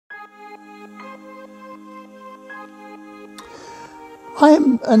I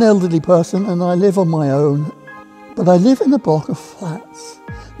am an elderly person and I live on my own, but I live in a block of flats.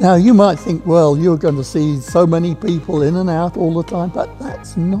 Now you might think, well, you're going to see so many people in and out all the time, but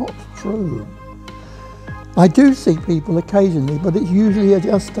that's not true. I do see people occasionally, but it's usually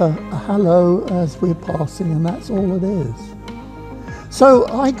just a hello as we're passing, and that's all it is. So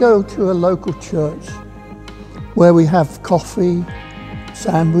I go to a local church where we have coffee,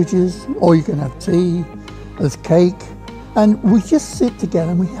 sandwiches, or you can have tea, there's cake, and we just sit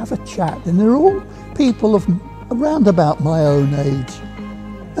together and we have a chat. And they're all people of around about my own age.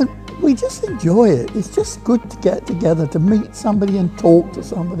 And we just enjoy it. It's just good to get together, to meet somebody and talk to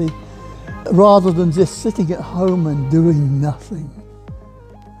somebody, rather than just sitting at home and doing nothing.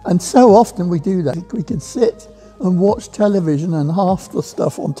 And so often we do that. We can sit and watch television, and half the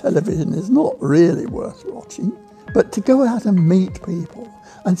stuff on television is not really worth watching. But to go out and meet people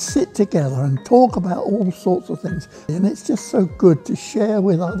and sit together and talk about all sorts of things, and it's just so good to share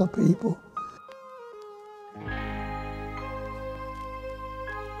with other people.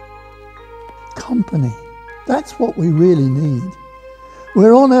 Company, that's what we really need.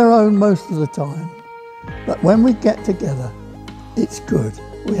 We're on our own most of the time, but when we get together, it's good.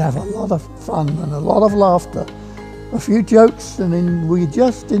 We have a lot of fun and a lot of laughter, a few jokes, and then we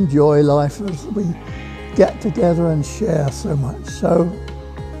just enjoy life as we get together and share so much. So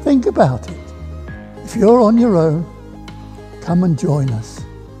think about it. If you're on your own, come and join us.